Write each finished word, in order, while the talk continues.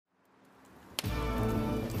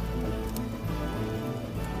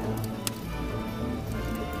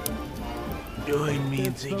Join me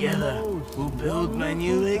and together we'll build my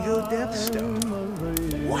new Lego Death Star.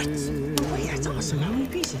 What? Oh, wait, that's awesome. How many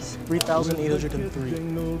pieces? 3,803.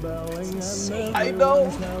 That's insane. I know.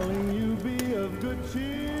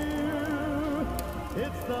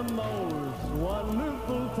 It's the most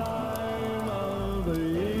wonderful time of the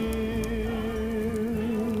year.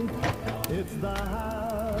 It's the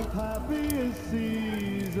happiest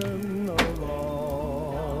season of all.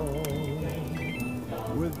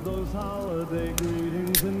 With those holiday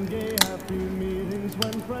greetings and gay happy meetings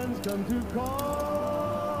when friends come to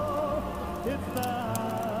call. It's the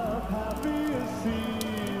happiest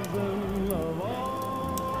season of all.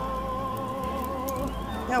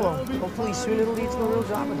 Yeah, well, hopefully soon it'll lead to a real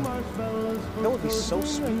job in them. That would be so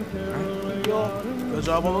sweet, right? Yo, good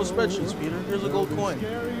job on those spreadsheets, Peter. Here's a gold coin. I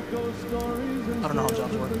don't know how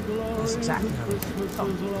jobs work. That's exactly how it is.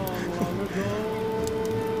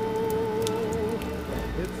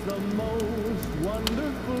 It's the most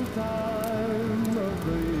wonderful time of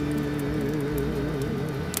the year.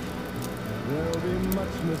 There'll be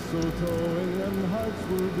much mistletoeing and hearts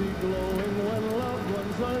will be glowing when loved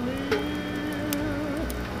ones are near.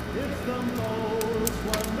 It's the most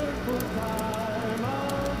wonderful time of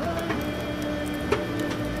the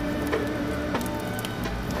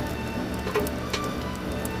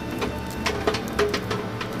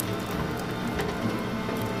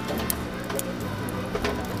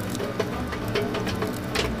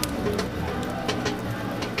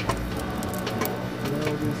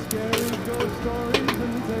There'll be scary ghost stories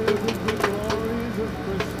and tales of the glories of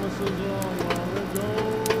Christmases long, long ago.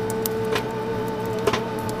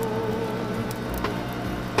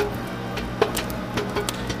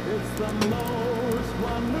 It's the most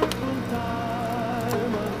wonderful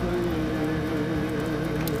time of the year.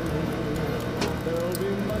 There'll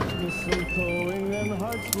be much mistletoeing and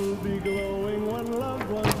hearts will be glowing when loved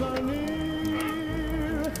ones are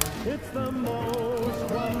near. It's the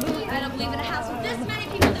most wonderful. I don't believe in a house with this many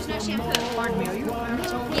people there's no shampoo. Pardon me, are you a parent?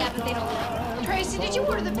 Yeah, but they don't know. Tracy, did you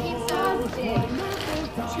order the pizza?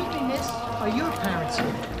 Excuse me, miss. Are your parents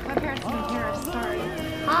here? My parents live in Paris, sorry.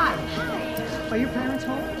 Hi. Are your parents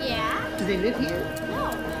home? Yeah? Do they live here?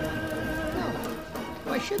 No. No.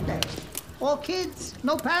 Why should they? All kids,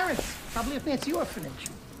 no parents. Probably a fancy orphanage.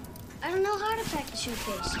 I don't know how to pack a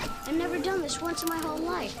suitcase. I've never done this once in my whole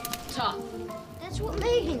life. Tough. That's what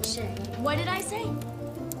Megan said. What did I say?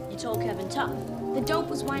 You told Kevin tough. The dope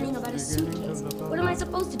was whining about his suitcase. What am I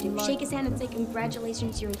supposed to do? Shake his hand and say,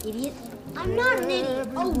 congratulations, you're an idiot? I'm not an idiot.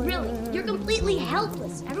 Oh, really? You're completely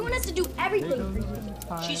helpless. Everyone has to do everything for you.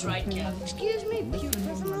 She's right, Kev. Excuse me,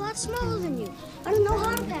 puberals. I'm a lot smaller than you. I don't know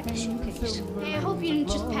how to pack a suitcase. Hey, I hope you didn't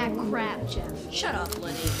just pack crap, Jeff. Shut up,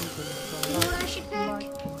 Lenny. You know what I should pack?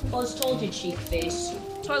 Buzz told you, cheap face.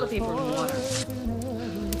 Toilet paper and water.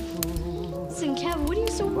 Listen, Kev, what are you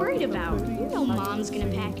so worried about? You know Mom's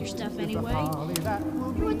gonna pack your stuff anyway.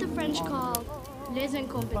 You're what the French call les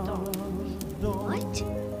incompetents. What?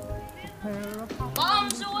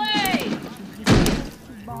 Bombs away!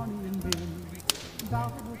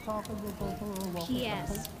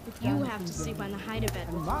 P.S. If you have to sleep on the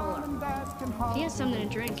hide-a-bed with Fuller, if he has something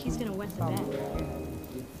to drink, he's gonna wet the bed.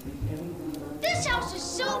 This house is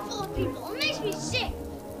so full of people. It makes me sick.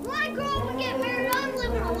 When I grow up and get married, I'm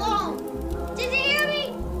living alone. Did you hear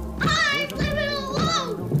me? I'm living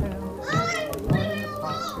alone. I'm living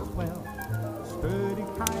alone. Sturdy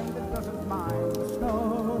kind that doesn't mind the snow.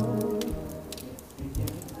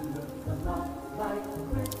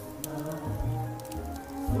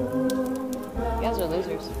 You guys are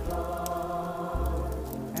losers.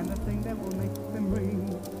 And the thing that will make them ring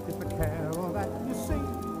is the carol that you sing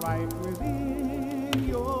right within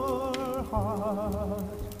your heart.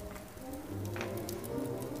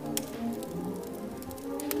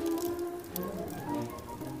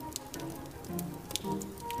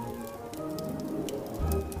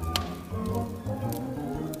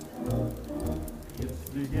 It's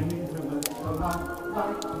beginning to look a lot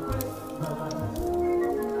like Christmas.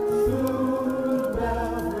 Soon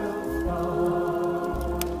bells will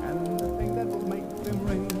start. And the thing that will make them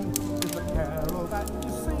ring is the carol that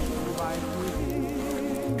you sing right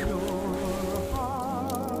within your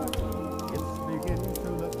heart.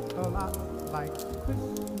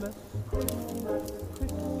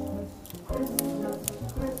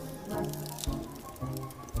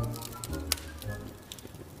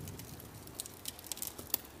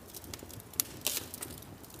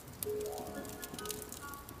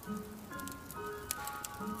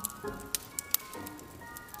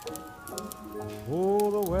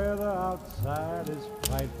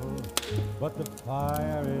 trifle, but the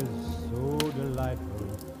fire is so delightful.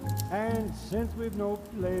 And since we've no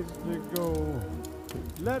place to go,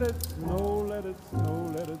 let it snow, let it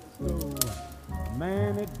snow, let it snow.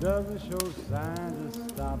 Man, it doesn't show signs of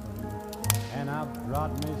stopping, and I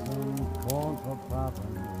brought me some corn for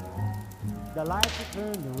popping. The lights are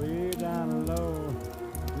turned way down low.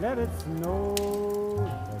 Let it snow,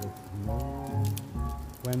 let it snow.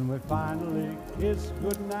 When we finally kiss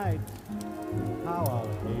goodnight, how I'll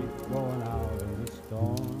hate going out in the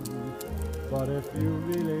storm. But if you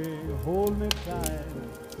really hold me tight,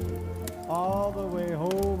 all the way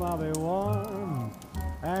home I'll be warm.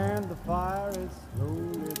 And the fire is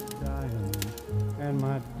slowly dying, and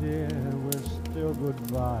my dear, we're still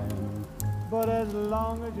goodbying. But as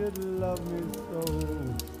long as you love me so,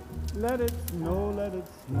 let it snow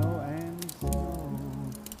and snow.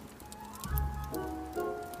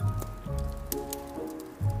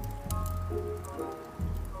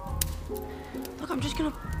 Look, I'm just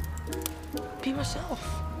gonna be myself.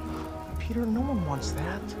 Peter, no one wants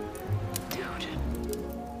that. Dude.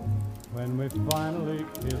 When we finally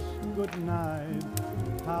kiss goodnight,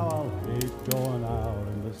 how I'll hate going out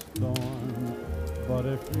in the storm. But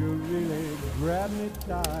if you really grab me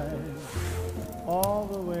tight, all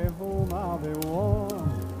the way home I'll be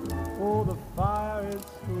warm. Oh, the fire is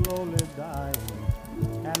slowly dying,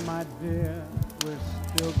 and my dear, we're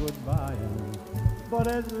still goodbying. But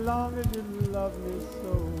as long as you love me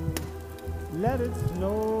so, let it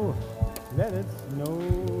snow, let it snow,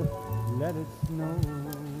 let it snow.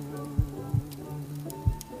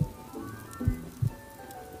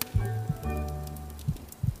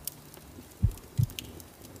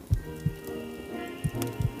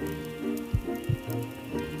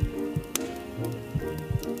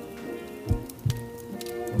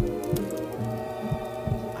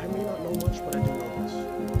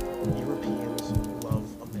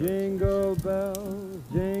 Jingle bells,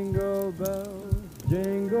 jingle bells,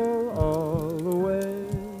 jingle all the way.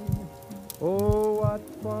 Oh, what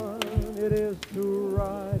fun it is to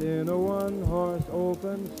ride in a one-horse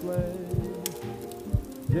open sleigh.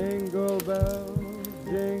 Jingle bells,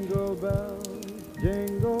 jingle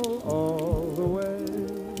all the way.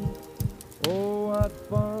 Oh, what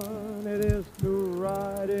fun it is to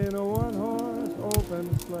ride in a one-horse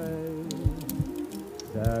open sleigh.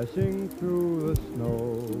 Dashing through the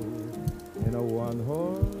snow in a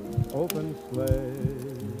one-horse open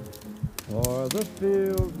sleigh. O'er the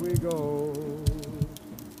fields we go,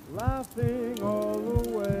 laughing all the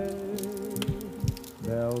way.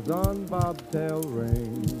 Bells on bobtail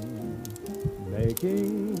ring,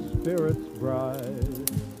 making spirits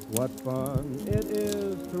bright. What fun it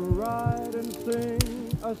is to ride and sing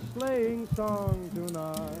a sleighing song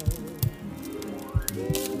tonight.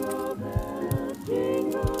 Jingle bells,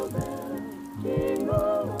 jingle bells, jingle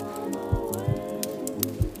all the way.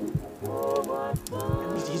 Oh, what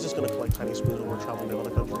fun. He's just gonna collect tiny spoons when we're traveling to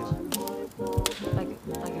other countries. Like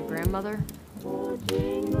a grandmother? Oh,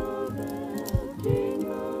 jingle bells,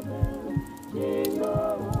 jingle bells,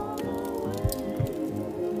 jingle all the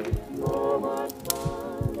way. Oh, what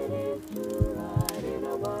fun it is to ride in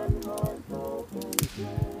a one-horse open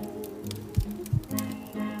sleigh.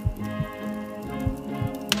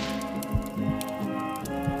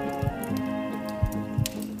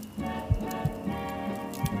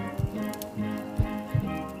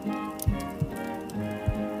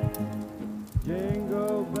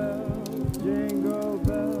 Jingle bells, jingle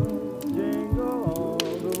bells, jingle all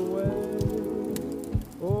the way.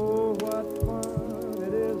 Oh, what fun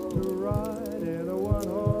it is to ride in a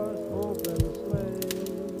one-horse open sleigh.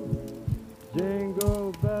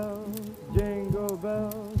 Jingle bells,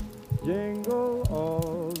 jingle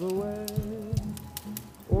all the way.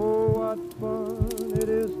 Oh, what fun it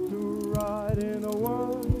is to ride in a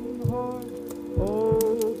one-horse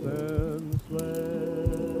open sleigh.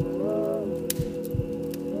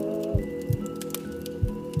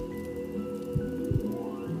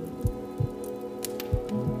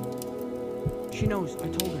 She knows. I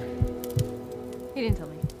told her. He didn't tell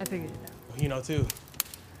me. I figured it out. You know, too.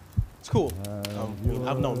 It's cool. I mean,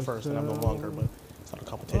 I've known first and I've known longer, but it's not a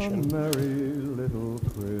competition. A merry little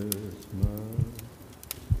Christmas.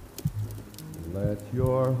 Let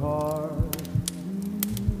your heart be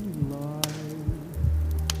light.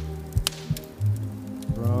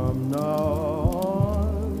 From now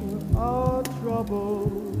on, our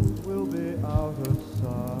troubles will be out of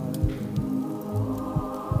sight.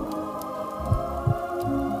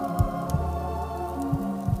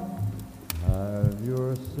 Have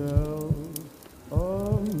yourself a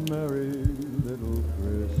merry little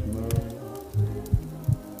Christmas.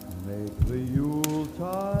 Make the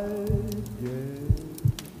Yuletide gay.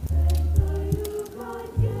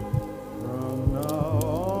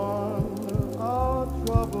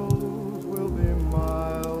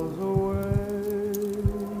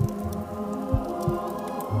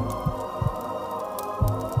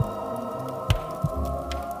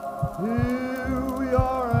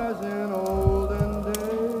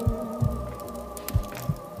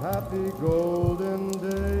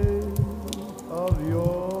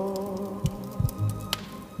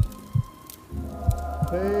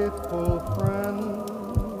 faithful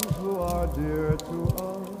friends who are dear to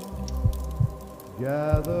us,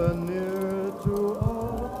 gather near to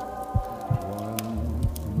us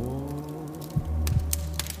once more.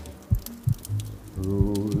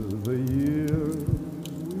 Through the years,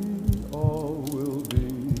 we all will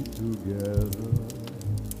be together,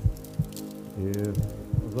 if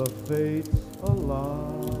the fates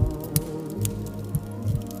allow.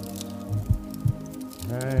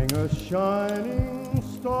 Hang a shining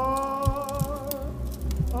star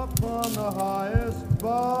upon the highest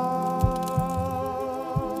bough,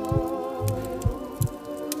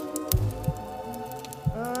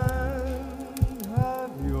 and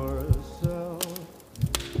have yourself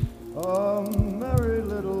a merry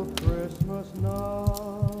little Christmas now.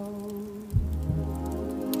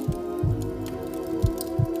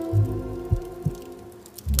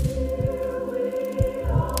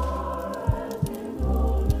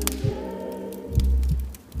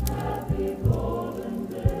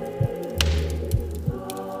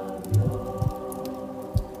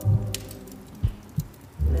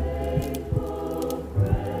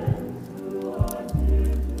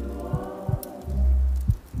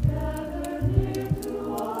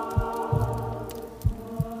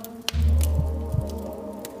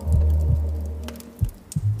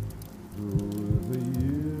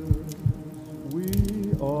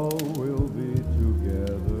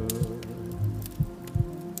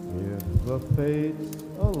 The fates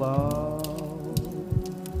allow.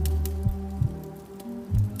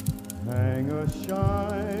 Hang a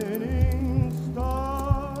shining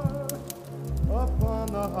star upon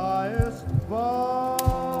the highest bough,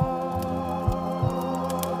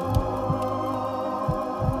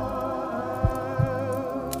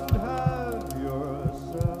 and have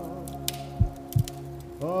yourself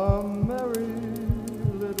a merry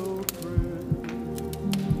little Christmas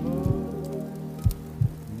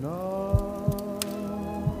now.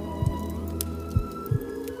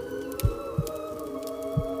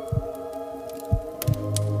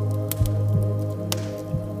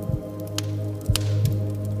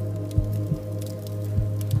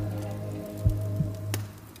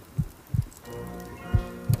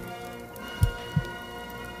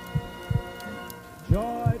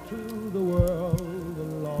 Joy to the world,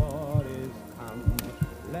 the Lord is come.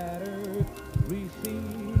 Let earth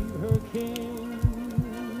receive her King.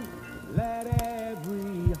 Let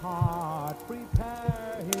every heart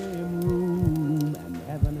prepare him room. And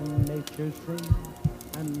heaven and nature sing,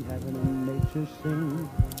 and heaven and nature sing,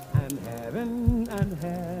 and heaven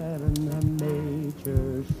and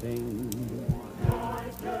nature sing. Joy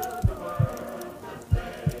to the world, the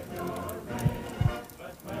Savior reigns.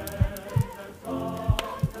 Let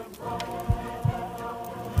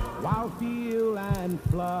while field and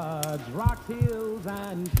floods, rocks, hills,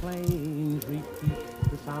 and plains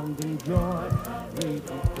repeat the sounding joy, repeat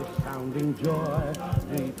the sounding joy,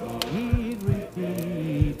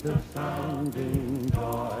 repeat the sounding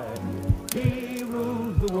joy. He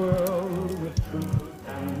rules the world with truth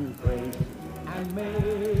and grace, and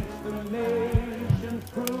makes the nations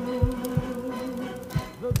prove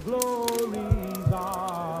the glories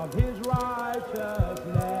of his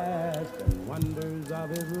righteousness, and wonders of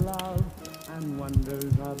his love, and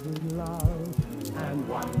wonders of his love, and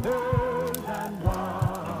wonders of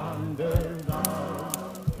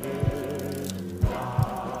his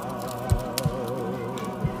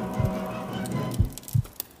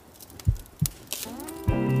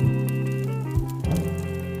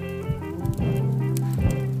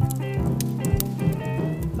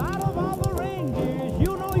Out of all the rangers,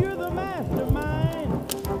 you know you're the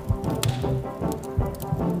mastermind.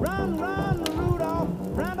 Run, Rudolph,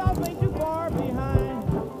 Randolph ain't too far behind.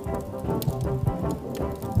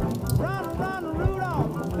 Run,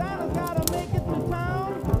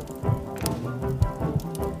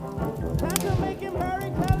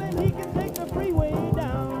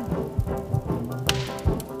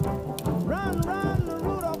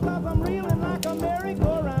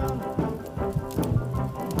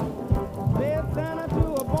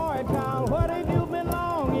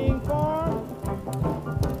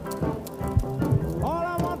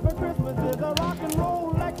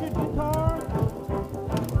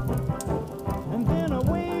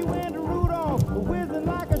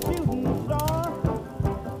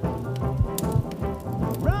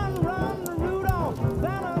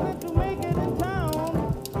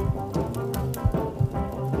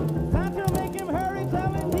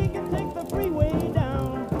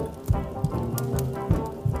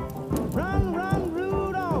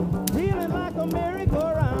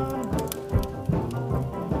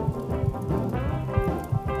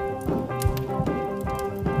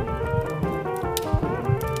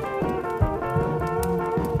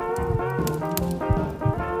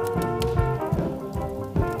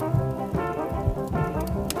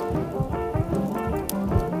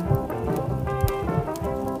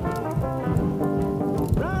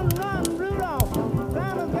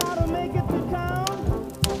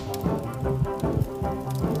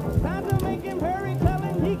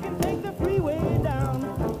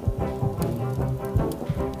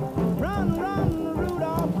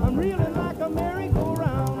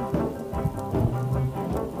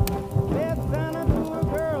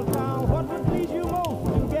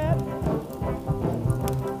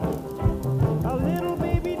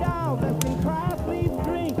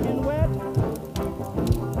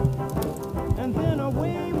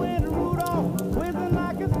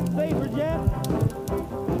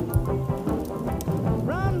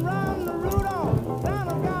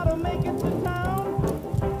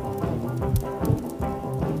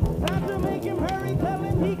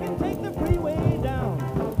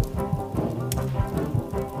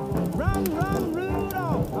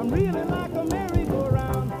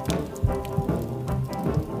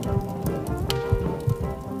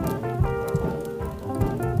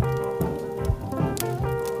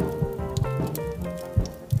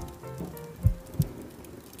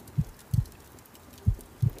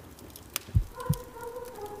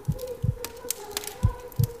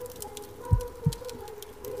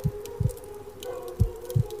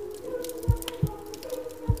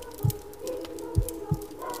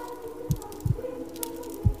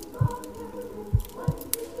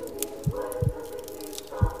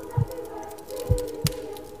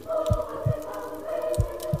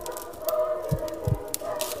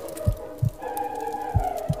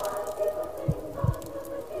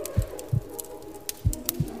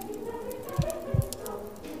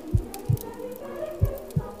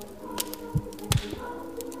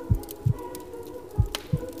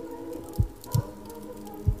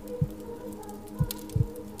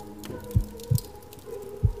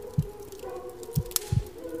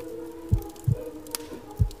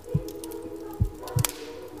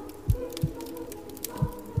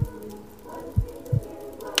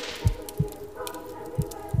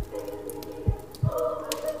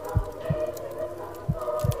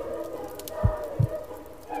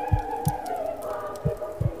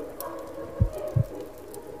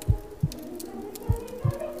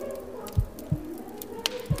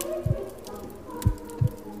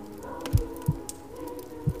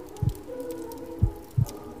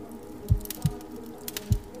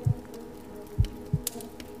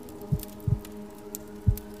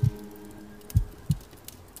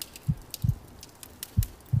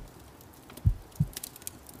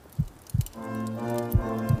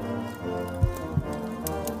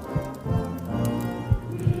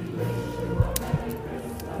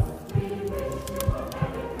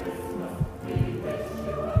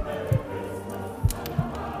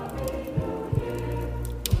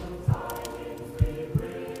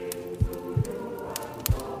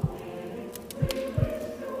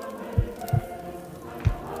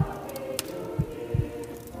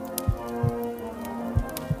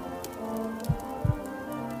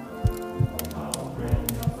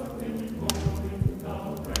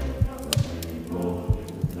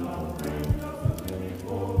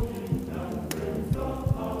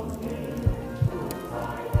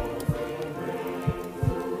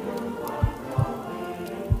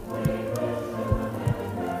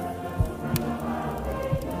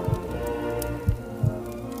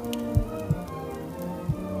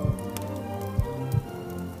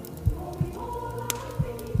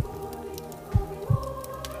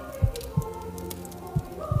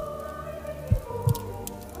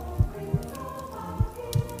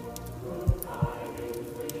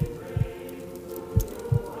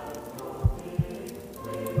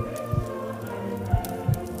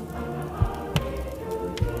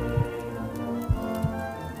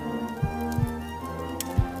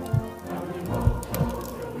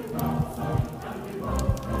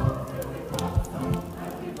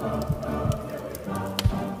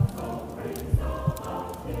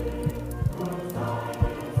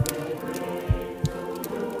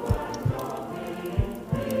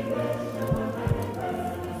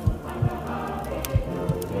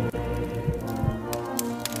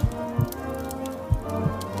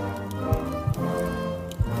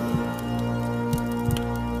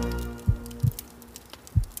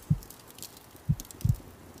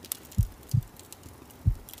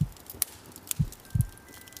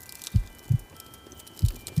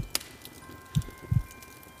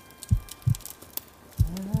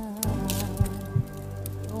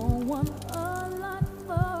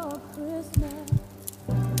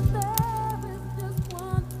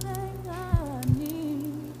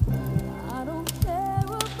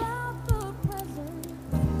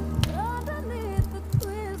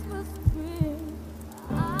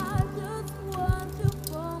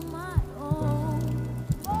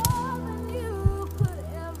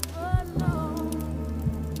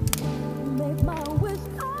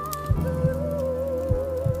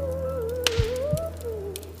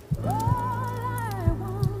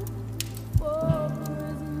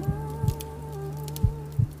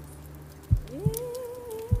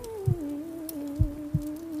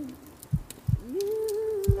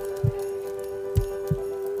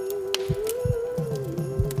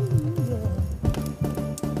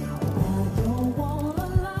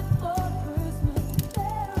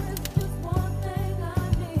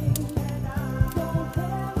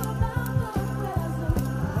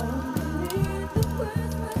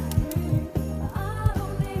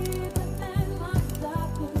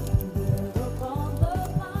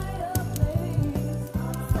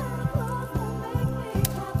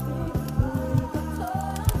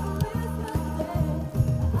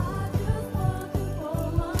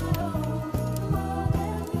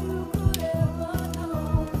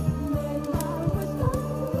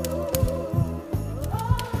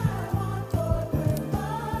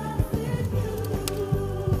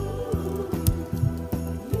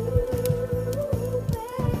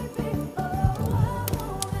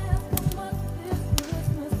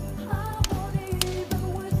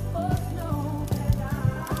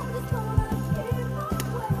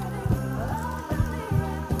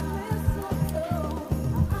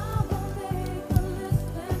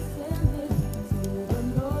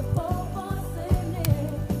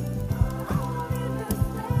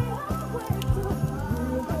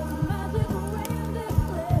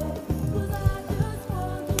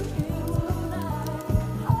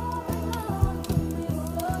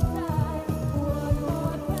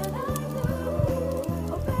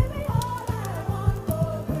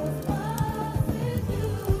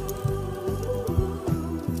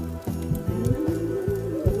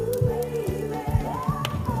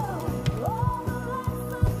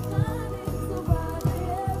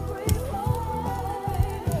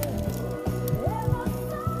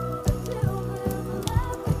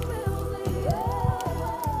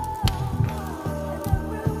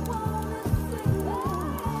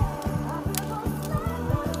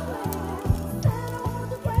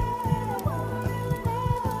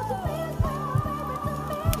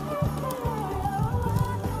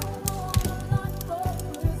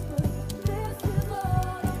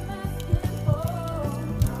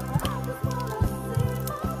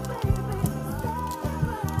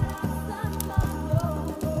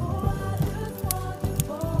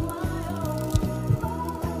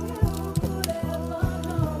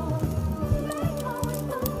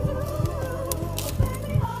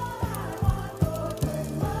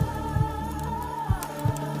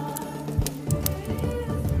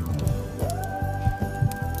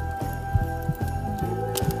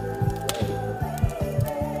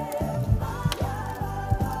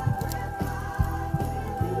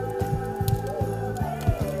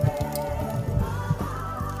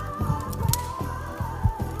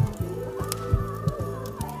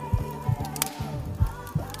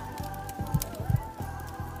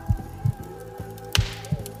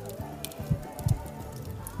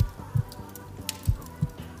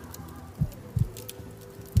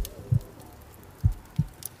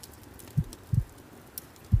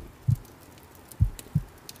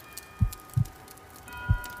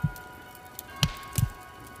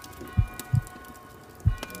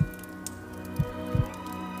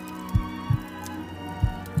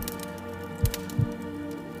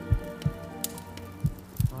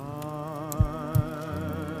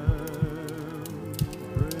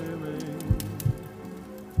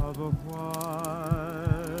 a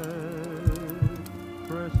white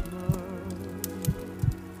Christmas,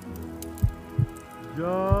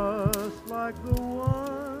 just like the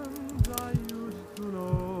ones I used to know,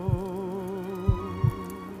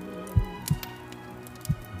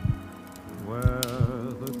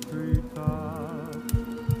 where the treetops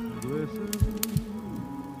glisten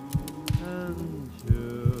and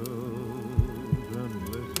children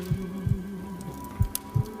listen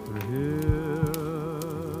to hear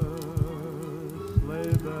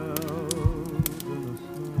sleigh bells in the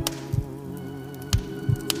snow.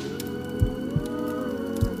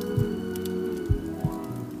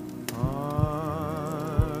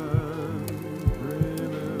 I'm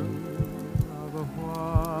dreaming of a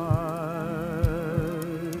white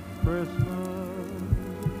Christmas,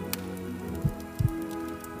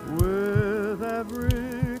 with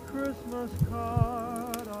every Christmas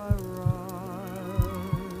card I write.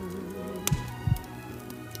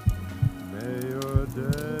 May your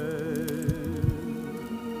days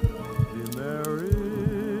be merry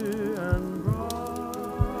and bright,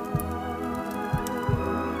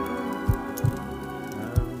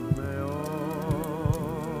 and may all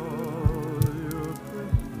your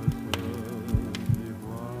Christmases be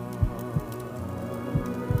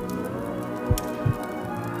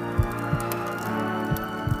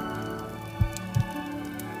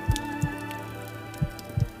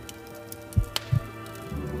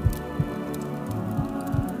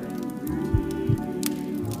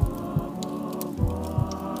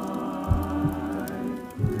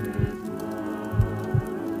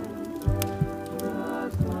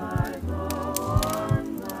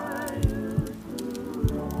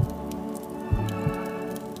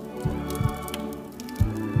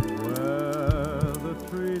where the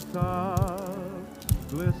treetops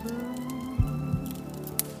glisten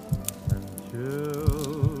and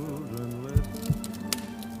children listen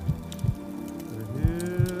to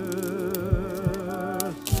hear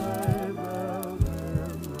sleigh bells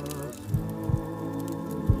in the snow.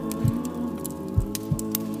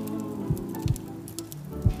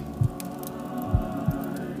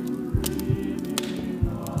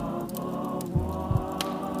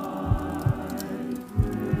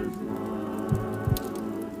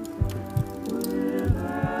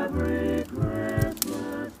 Every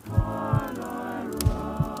Christmas card I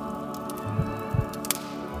write.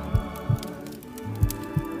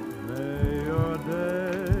 May your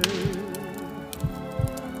days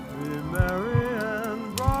be merry and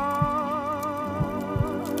bright,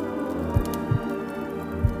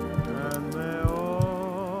 and may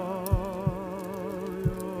all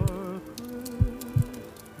your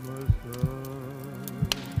Christmases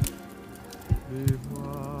be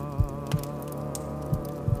white.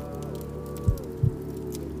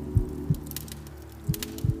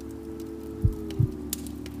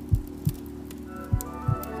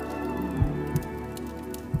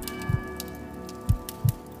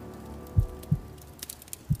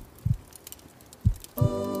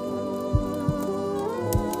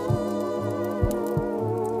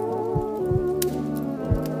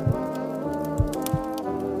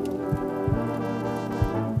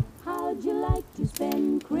 How'd you like to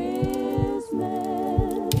spend Christmas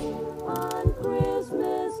on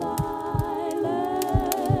Christmas Island?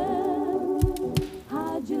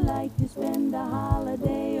 How'd you like to spend a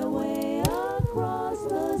holiday away across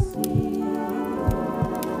the sea?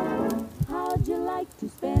 How'd you like to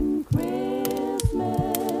spend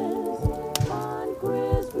Christmas on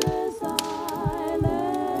Christmas Island?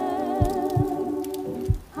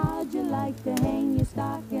 How'd you like to hang your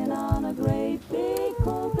stocking on a great big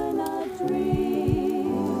coconut tree?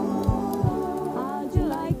 How'd you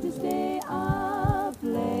like to stay up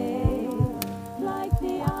late like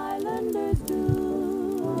the islanders do?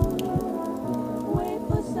 Wait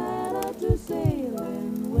for Santa to sail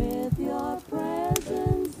in with your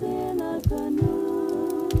presents in a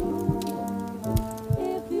canoe.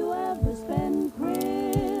 If you ever spend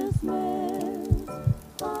Christmas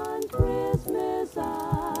on Christmas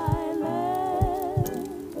Island,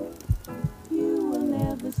 you will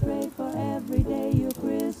never stray, for every day your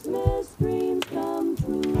Christmas dreams come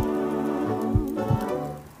true.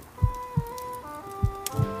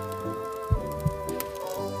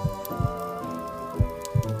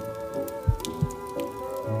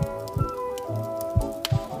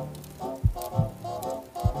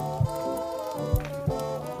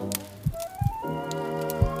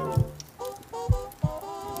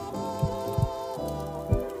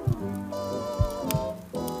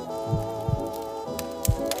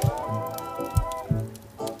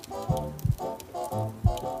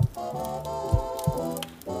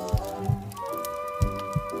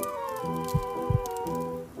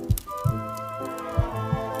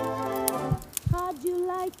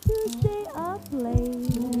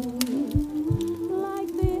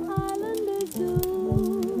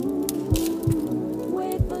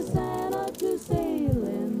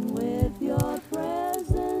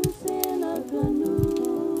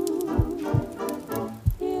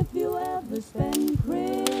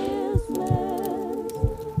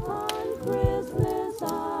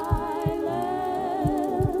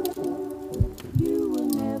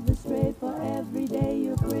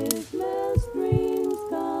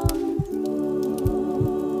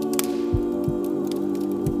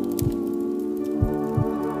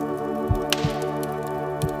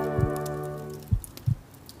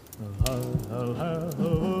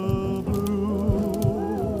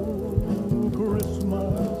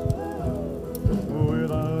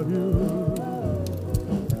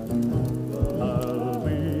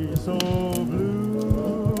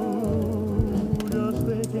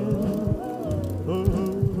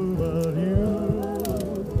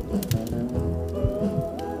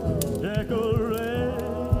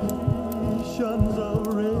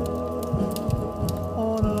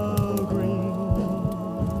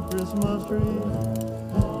 street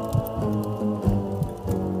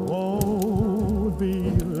won't be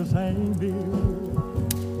the same, dear,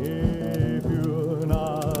 if you're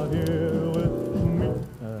not here with me.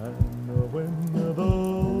 And when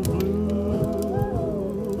those blue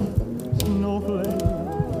snowflakes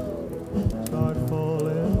start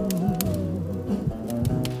falling,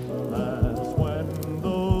 that's when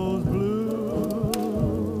those blue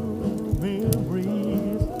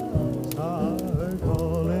memories start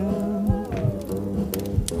calling.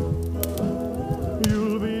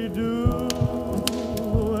 You'll be doing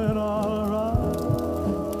all right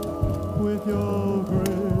with your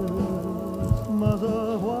Christmas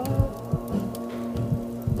of white,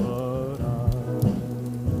 but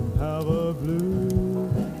I have a blue,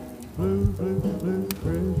 blue, blue, blue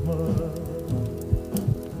Christmas.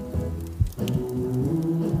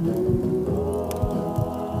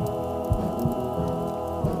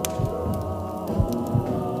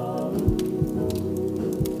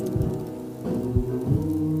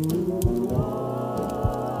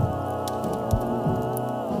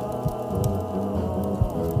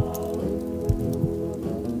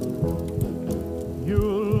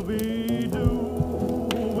 You'll be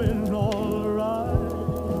doing all right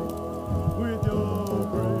with your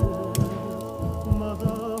Christmas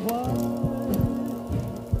of white,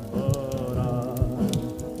 but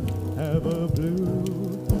I have a blue,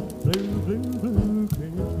 blue, blue, blue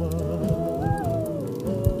Christmas.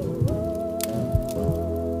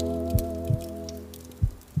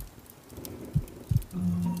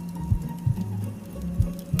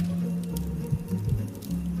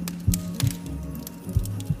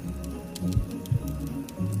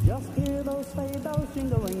 Just hear those sleigh bells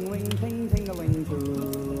jingling, ring, ting, tingling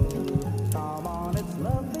too. Come on, it's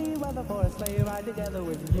lovely weather for a sleigh ride together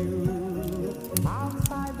with you.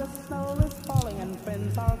 Outside the snow is falling and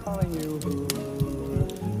friends are calling you.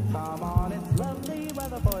 Come on, it's lovely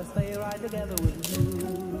weather for a sleigh ride together with you.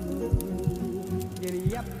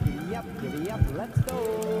 Giddy up, giddy up, giddy up, let's go.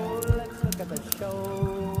 Let's look at the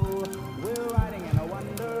show. We're riding in a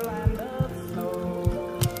wonderland of snow.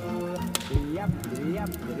 Giddy up, giddy up,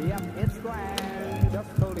 giddy up, it's grand, just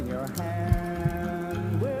holding your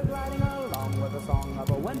hand. We're gliding along with the song of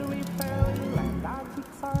a wintry fairyland. Our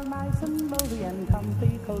cheeks are nice and rosy and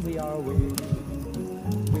comfy, cozy are we.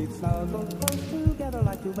 We've snuggled close together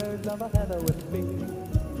like two birds of a feather with feet.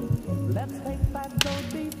 Let's take that road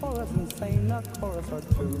before us and sing a chorus or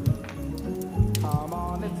two. Come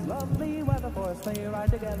on, it's lovely weather for a sleigh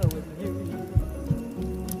ride together with you.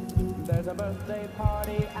 There's a birthday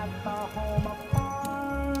party at the home of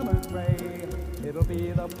Farmer Gray. It'll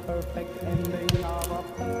be the perfect ending of a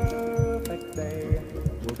perfect day.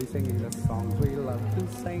 We'll be singing the songs we love to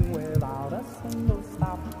sing without a single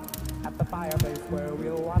stop. At the fireplace where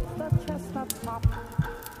we'll watch the chestnuts pop.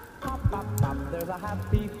 Pop, pop, pop, there's a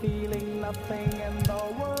happy feeling nothing in the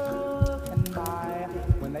world can buy.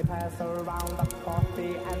 When they pass around the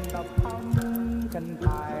coffee and the pumpkin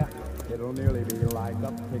pie, it'll nearly be like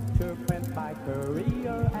a picture print by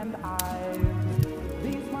Currier and Ives.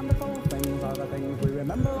 These wonderful things are the things we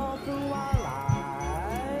remember all through our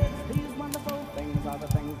lives. These wonderful things are the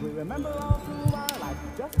things we remember all through our lives.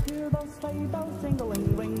 Just hear those sleigh bells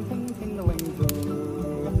jingling, ring, ting, tingling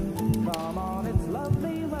too. Come on, it's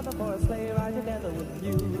lovely weather for a sleigh ride together with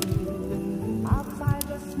you. Outside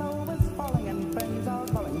the snow is falling and friends are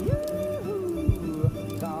calling you.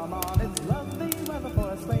 Come on, it's lovely weather for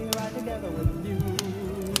a sleigh ride together with you.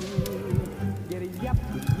 Giddy up,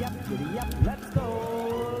 giddy up, giddy up, let's go.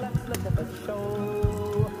 Let's look at the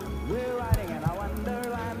show. We're riding in a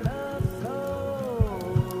wonderland of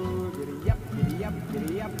snow. Giddy up, giddy up,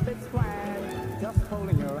 giddy up, it's grand, just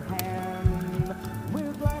holding your hand.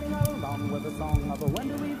 We're gliding along with the song of a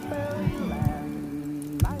wintry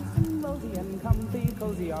fairyland. Nice and rosy and comfy,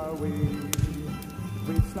 cozy are we.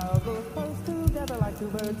 We've snuggled close together like two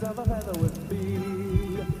birds of a feather would be.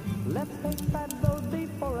 Let's take that road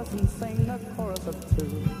before us and sing a chorus of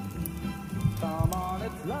two. Come on,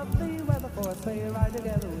 it's lovely weather for a sleigh ride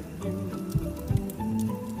together with you.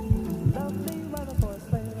 Lovely weather for a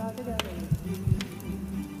sleigh ride together with you.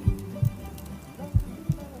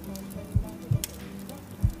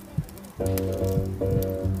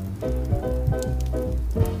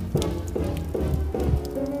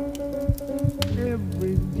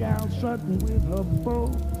 Every gal strutting with her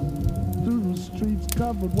bow through the streets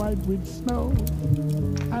covered white with snow.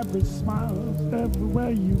 Happy smiles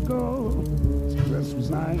everywhere you go. It's Christmas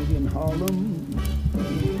night in Harlem.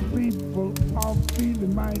 People are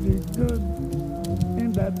feeling mighty good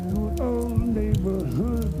in that good old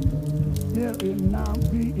neighborhood. Hear it now,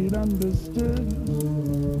 be it understood.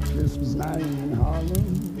 Christmas night in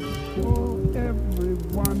Harlem. Oh,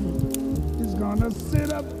 everyone is gonna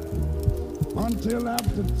sit up until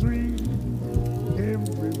after 3.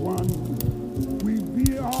 Everyone, we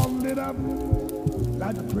be all lit up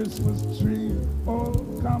like a Christmas tree. Oh,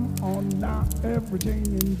 come on now, every Jane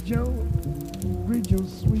and Joe. Greet your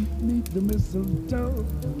sweet, meet the mistletoe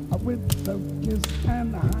with the kiss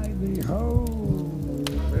and the hidey-ho.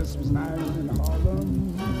 Christmas night in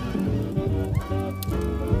Harlem.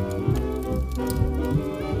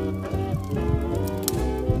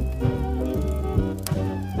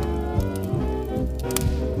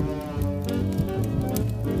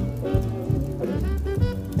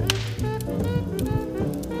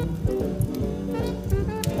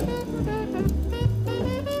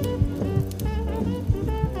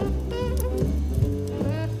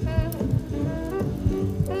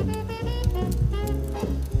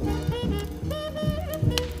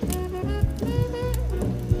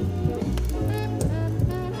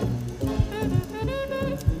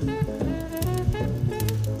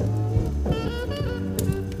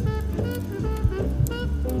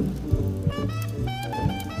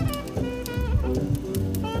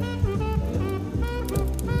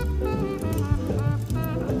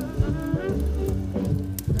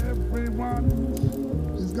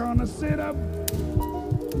 Gonna sit up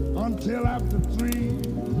until after 3.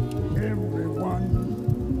 Everyone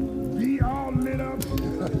be all lit up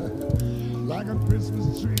like a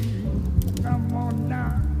Christmas tree. Come on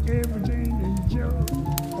now, every Jane and Joe.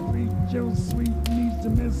 Greet your sweet niece to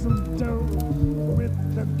mistletoe with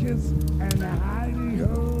the kiss and the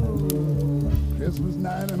hidey-ho. Christmas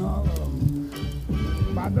night in Harlem.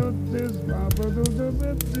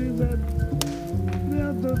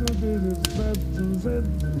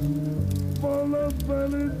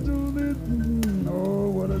 Oh,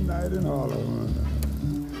 what a night in Harlem.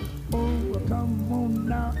 Oh, come on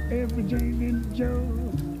now, every Jane and Joe.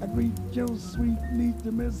 I greet your sweet niece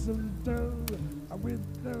to mistletoe with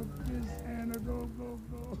the kiss and a go, go,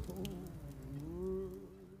 go.